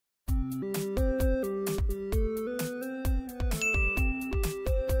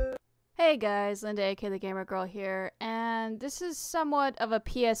Hey guys, Linda aka the Gamer Girl here, and this is somewhat of a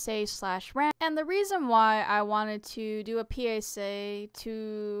PSA slash rant. And the reason why I wanted to do a PSA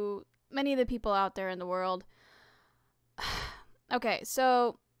to many of the people out there in the world. Okay,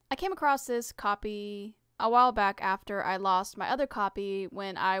 so I came across this copy a while back after I lost my other copy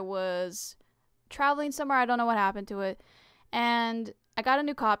when I was traveling somewhere. I don't know what happened to it. And I got a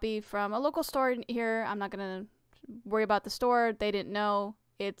new copy from a local store here. I'm not going to worry about the store. They didn't know.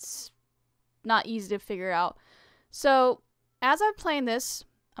 It's not easy to figure out. So as I'm playing this,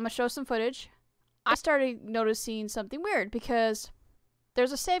 I'm gonna show some footage. I started noticing something weird because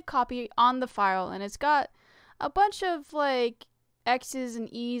there's a save copy on the file and it's got a bunch of like X's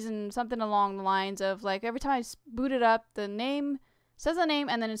and E's and something along the lines of like every time I boot it up, the name says the name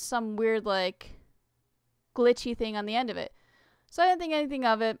and then it's some weird like glitchy thing on the end of it. So I didn't think anything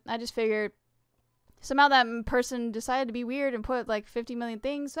of it. I just figured somehow that person decided to be weird and put like 50 million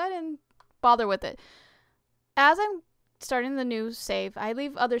things, so I didn't bother with it. As I'm starting the new save, I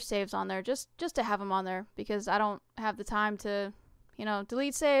leave other saves on there just to have them on there because I don't have the time to,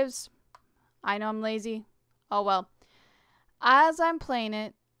 delete saves. I know I'm lazy. Oh well. As I'm playing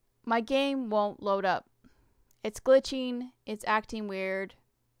it, my game won't load up. It's glitching. It's acting weird.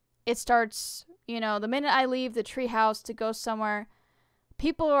 It starts, the minute I leave the treehouse to go somewhere,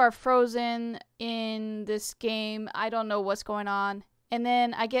 people are frozen in this game. I don't know what's going on. And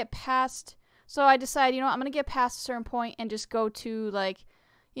then I get past, so I decide, I'm going to get past a certain point and just go to like,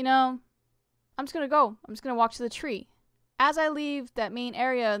 I'm just going to go. I'm just going to walk to the tree. As I leave that main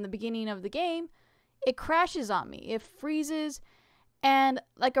area in the beginning of the game, it crashes on me. It freezes and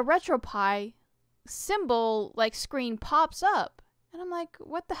like a RetroPie symbol like screen pops up. And I'm like,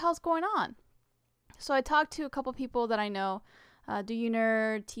 what the hell's going on? So I talked to a couple people that I know, Do You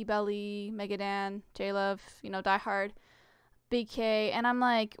Nerd, T-Belly, Megadan, J-Love, Die Hard, Big K, and I'm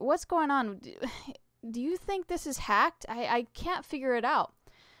like, what's going on? Do you think this is hacked? I can't figure it out.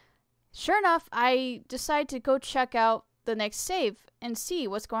 Sure enough, I decide to go check out the next save and see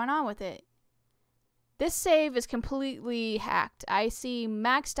what's going on with it. This save is completely hacked. I see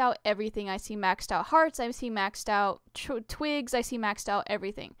maxed out everything. I see maxed out hearts. I see maxed out twigs. I see maxed out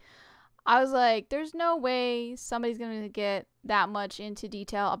everything. I was like, there's no way somebody's going to get that much into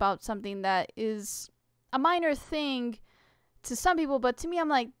detail about something that is a minor thing to some people, but to me, I'm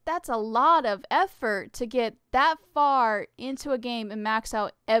like, that's a lot of effort to get that far into a game and max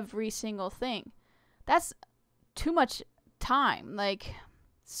out every single thing. That's too much time.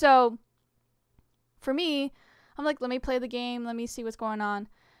 So for me, I'm like, let me play the game. Let me see what's going on.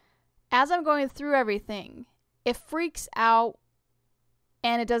 As I'm going through everything, it freaks out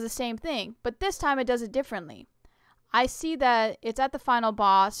and it does the same thing, but this time it does it differently. I see that it's at the final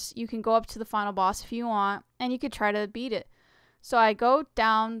boss. You can go up to the final boss if you want, and you could try to beat it. So I go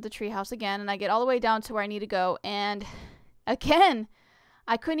down the treehouse again, and I get all the way down to where I need to go. And again,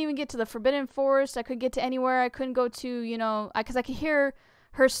 I couldn't even get to the Forbidden Forest. I couldn't get to anywhere. I couldn't go to, because I could hear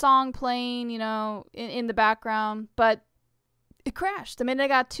her song playing, in the background. But it crashed the minute I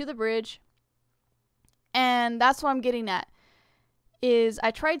got to the bridge. And that's what I'm getting at. Is I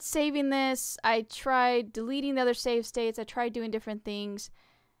tried saving this. I tried deleting the other save states. I tried doing different things.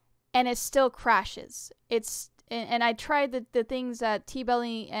 And it still crashes. And I tried the things that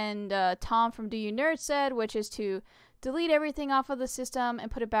T-Belly and Tom from Do You Nerd said, which is to delete everything off of the system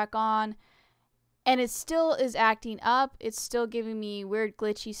and put it back on. And it still is acting up. It's still giving me weird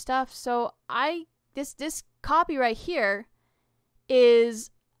glitchy stuff. So this copy right here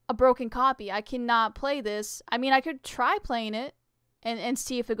is a broken copy. I cannot play this. I mean, I could try playing it and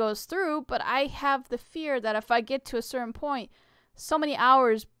see if it goes through, but I have the fear that if I get to a certain point, so many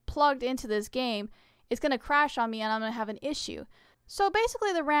hours plugged into this game, it's going to crash on me and I'm going to have an issue. So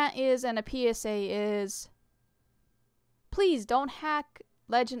basically the rant is, and a PSA is, please don't hack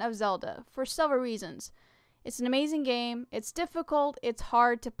Legend of Zelda for several reasons. It's an amazing game. It's difficult. It's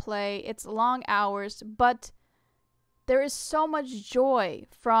hard to play. It's long hours, but there is so much joy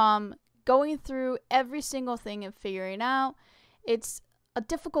from going through every single thing and figuring out. It's a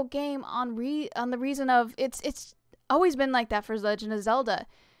difficult game on the reason of it's always been like that for Legend of Zelda.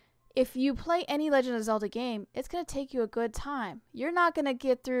 If you play any Legend of Zelda game, it's going to take you a good time. You're not going to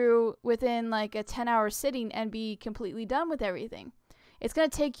get through within like a 10-hour sitting and be completely done with everything. It's going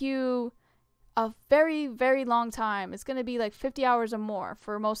to take you a very, very long time. It's going to be like 50 hours or more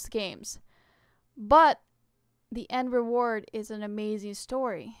for most games. But the end reward is an amazing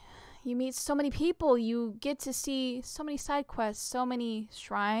story. You meet so many people. You get to see so many side quests, so many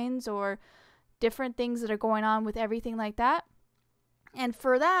shrines or different things that are going on with everything like that. And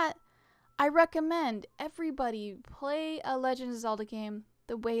for that, I recommend everybody play a Legend of Zelda game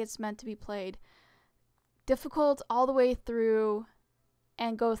the way it's meant to be played. Difficult all the way through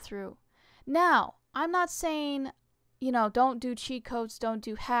and go through. Now, I'm not saying, you know, don't do cheat codes, don't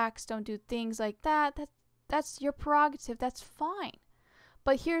do hacks, don't do things like that. That's your prerogative. That's fine.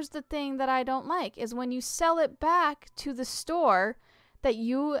 But here's the thing that I don't like is when you sell it back to the store that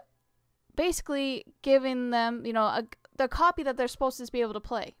you basically giving them, you know, the copy that they're supposed to be able to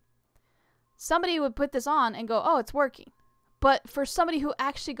play. Somebody would put this on and go, oh, it's working. But for somebody who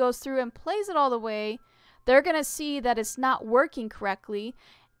actually goes through and plays it all the way, they're going to see that it's not working correctly,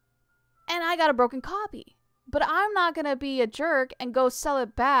 and I got a broken copy. But I'm not going to be a jerk and go sell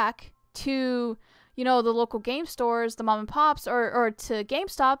it back to, you know, the local game stores, the mom and pops, or to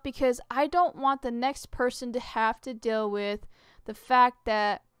GameStop, because I don't want the next person to have to deal with the fact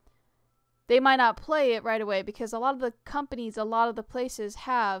that they might not play it right away, because a lot of the companies, a lot of the places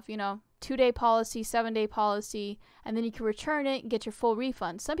have, you know, 2-day policy, 7-day policy, and then you can return it and get your full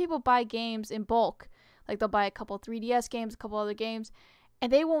refund. Some people buy games in bulk. Like they'll buy a couple 3DS games, a couple other games,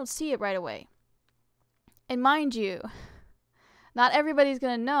 and they won't see it right away. And mind you, not everybody's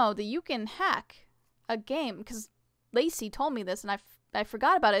going to know that you can hack a game, because Lacey told me this and I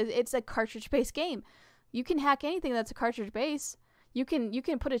forgot about it. It's a cartridge-based game. You can hack anything that's a cartridge-based. You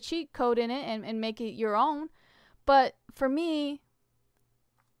can put a cheat code in it and make it your own. But for me,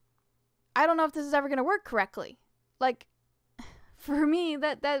 I don't know if this is ever going to work correctly. Like, for me,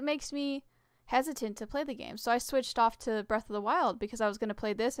 that makes me hesitant to play the game. So I switched off to Breath of the Wild because I was going to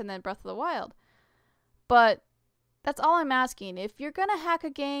play this and then Breath of the Wild. But that's all I'm asking. If you're going to hack a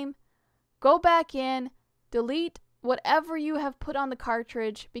game, go back in, delete whatever you have put on the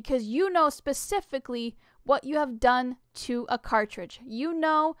cartridge, because you know specifically what you have done to a cartridge. You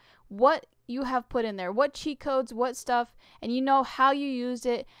know what you have put in there, what cheat codes, what stuff, and you know how you used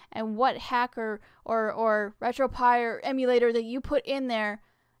it and what hacker or RetroPie or emulator that you put in there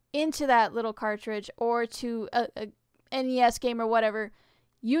into that little cartridge or to a NES game or whatever.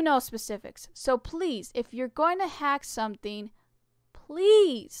 You know specifics. So please, if you're going to hack something,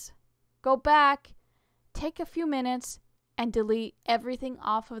 please go back, take a few minutes, and delete everything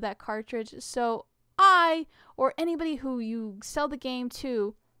off of that cartridge, so I or anybody who you sell the game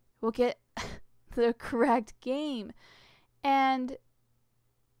to will get the correct game. And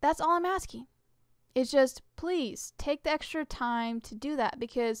that's all I'm asking. It's just, please take the extra time to do that,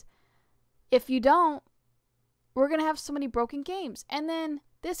 because if you don't, we're going to have so many broken games. And then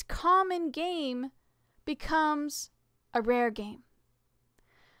this common game becomes a rare game.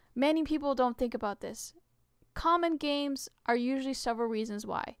 Many people don't think about this. Common games are usually several reasons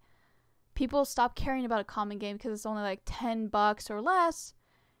why. People stop caring about a common game because it's only like $10 or less.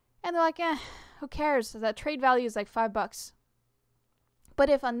 And they're like, who cares? That trade value is like $5. But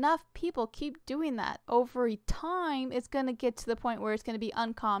if enough people keep doing that over time, it's going to get to the point where it's going to be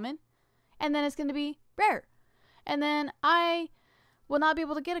uncommon. And then it's going to be rare. And then I will not be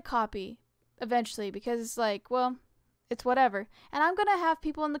able to get a copy eventually, because it's like, well, it's whatever. And I'm going to have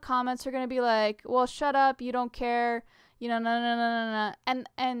people in the comments who are going to be like, well, shut up, you don't care, you know, no.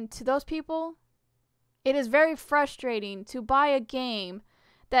 And to those people, it is very frustrating to buy a game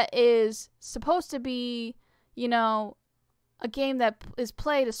that is supposed to be, you know, a game that is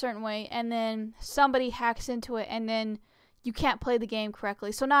played a certain way, and then somebody hacks into it, and then you can't play the game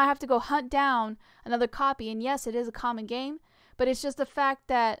correctly. So now I have to go hunt down another copy. And yes, it is a common game, but it's just the fact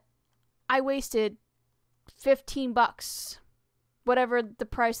that I wasted $15, whatever the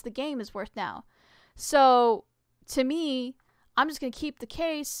price of the game is worth now. So to me, I'm just going to keep the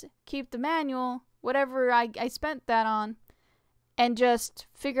case, keep the manual, whatever I spent that on, and just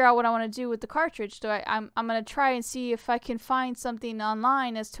figure out what I want to do with the cartridge. So I'm going to try and see if I can find something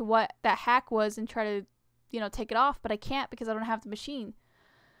online as to what that hack was and try to, you know, take it off, but I can't because I don't have the machine.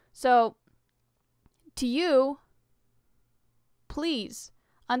 So to you, please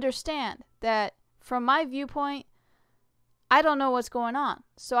understand that from my viewpoint, I don't know what's going on.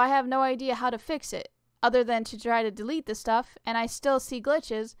 So I have no idea how to fix it other than to try to delete the stuff, and I still see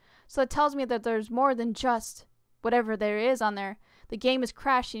glitches. So it tells me that there's more than just whatever there is on there. The game is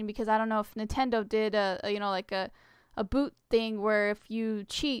crashing because I don't know if Nintendo did a boot thing where if you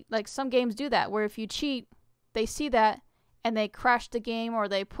cheat, like some games do that, where if you cheat, they see that and they crash the game, or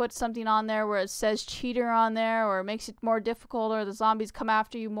they put something on there where it says cheater on there, or it makes it more difficult, or the zombies come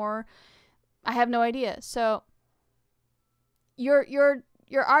after you more. I have no idea. So your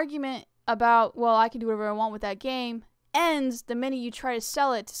argument about, well, I can do whatever I want with that game ends the minute you try to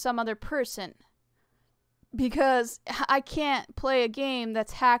sell it to some other person. Because I can't play a game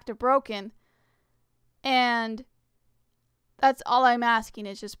that's hacked or broken. And that's all I'm asking,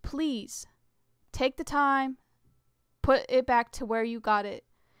 is just please take the time, put it back to where you got it,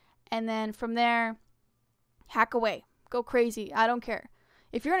 and then from there, hack away. Go crazy. I don't care.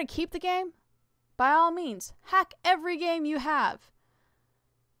 If you're going to keep the game, by all means, hack every game you have.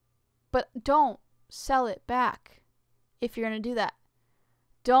 But don't sell it back if you're going to do that.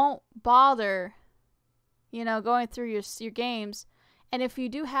 Don't bother, going through your games. And if you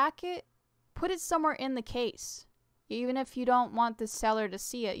do hack it, put it somewhere in the case. Even if you don't want the seller to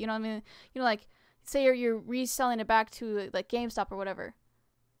see it. You know what I mean? Like, say you're reselling it back to, like, GameStop or whatever.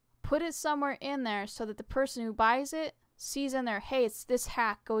 Put it somewhere in there so that the person who buys it sees in there, hey, it's this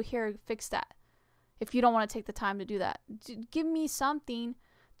hack. Go here, fix that. If you don't want to take the time to do that. Give me something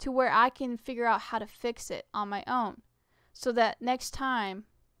to where I can figure out how to fix it on my own. So that next time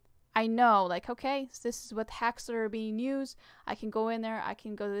I know, like, okay, this is what hacks that are being used. I can go in there. I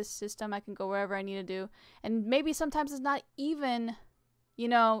can go to this system. I can go wherever I need to do. And maybe sometimes it's not even,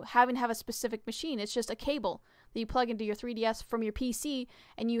 having to have a specific machine. It's just a cable that you plug into your 3DS from your PC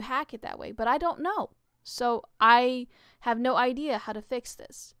and you hack it that way. But I don't know. So I have no idea how to fix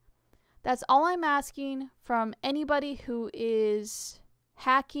this. That's all I'm asking from anybody who is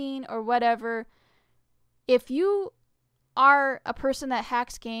hacking or whatever. If you are a person that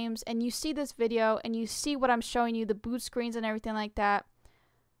hacks games and you see this video and you see what I'm showing you, the boot screens and everything like that,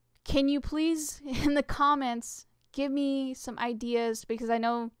 can you please in the comments give me some ideas? Because I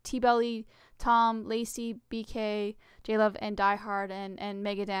know T-Belly, Tom, Lacey, BK, J-Love, and Diehard and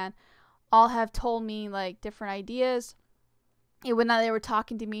Megadan all have told me like different ideas. When they were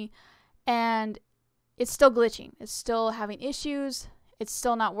talking to me, and it's still glitching. It's still having issues. It's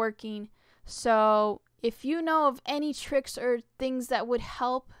still not working. So if you know of any tricks or things that would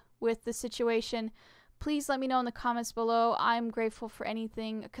help with the situation, please let me know in the comments below. I'm grateful for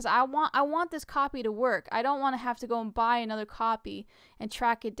anything because I want this copy to work. I don't want to have to go and buy another copy and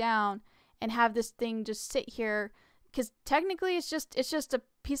track it down and have this thing just sit here, because technically it's just a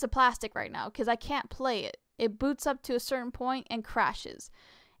piece of plastic right now because I can't play it. It boots up to a certain point and crashes.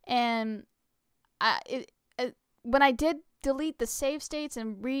 And when I did delete the save states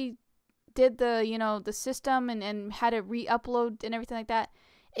and redid the system and had it re-upload and everything like that,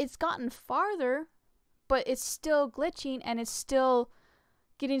 it's gotten farther, but it's still glitching and it's still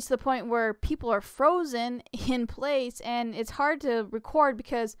getting to the point where people are frozen in place, and it's hard to record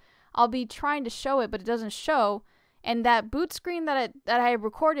because I'll be trying to show it but it doesn't show. And that boot screen that I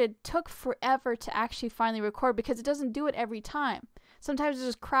recorded took forever to actually finally record because it doesn't do it every time. Sometimes it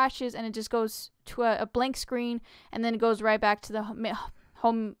just crashes and it just goes to a blank screen and then it goes right back to the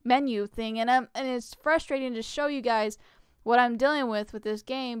home menu thing. And it's frustrating to show you guys what I'm dealing with this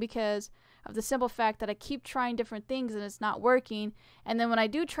game because of the simple fact that I keep trying different things and it's not working. And then when I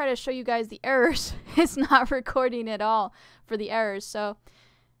do try to show you guys the errors, it's not recording at all for the errors. So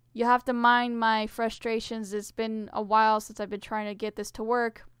you have to mind my frustrations. It's been a while since I've been trying to get this to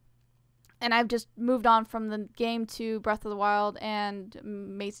work. And I've just moved on from the game to Breath of the Wild and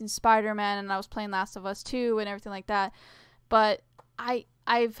Amazing Spider-Man, and I was playing Last of Us 2 and everything like that. But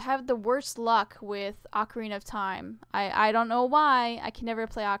I've had the worst luck with Ocarina of Time. I don't know why. I can never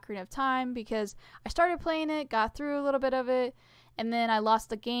play Ocarina of Time because I started playing it, got through a little bit of it, and then I lost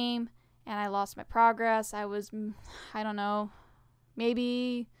the game and I lost my progress. I don't know,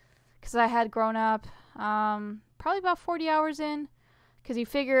 maybe because I had grown up, probably about 40 hours in, because you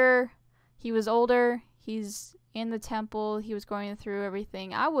figure he was older, he's in the temple, he was going through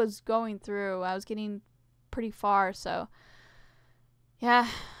everything. I was getting pretty far, so yeah,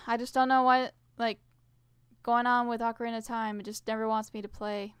 I just don't know what, going on with Ocarina of Time. It just never wants me to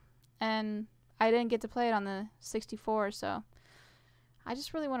play, and I didn't get to play it on the 64, so I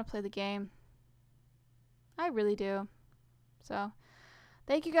just really want to play the game. I really do. So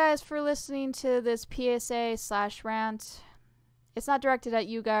thank you guys for listening to this PSA/rant. It's not directed at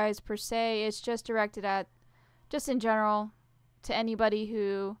you guys per se. It's just directed at, just in general, to anybody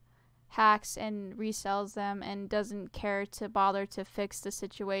who hacks and resells them and doesn't care to bother to fix the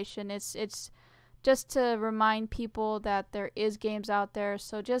situation. It's just to remind people that there is games out there.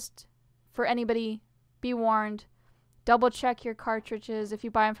 So just for anybody, be warned. Double check your cartridges. If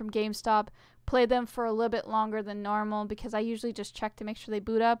you buy them from GameStop, play them for a little bit longer than normal because I usually just check to make sure they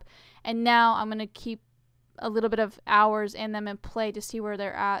boot up. And now I'm going to keep a little bit of hours in them and play to see where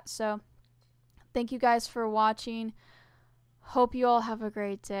they're at. So thank you guys for watching. Hope you all have a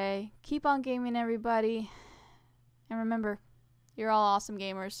great day. Keep on gaming, everybody. And remember, you're all awesome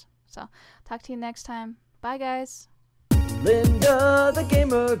gamers. So talk to you next time. Bye, guys. Linda the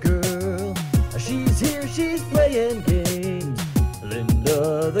gamer girl, she's here, she's playing games.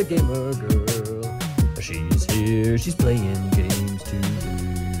 Linda the gamer girl, she's here, she's playing games too.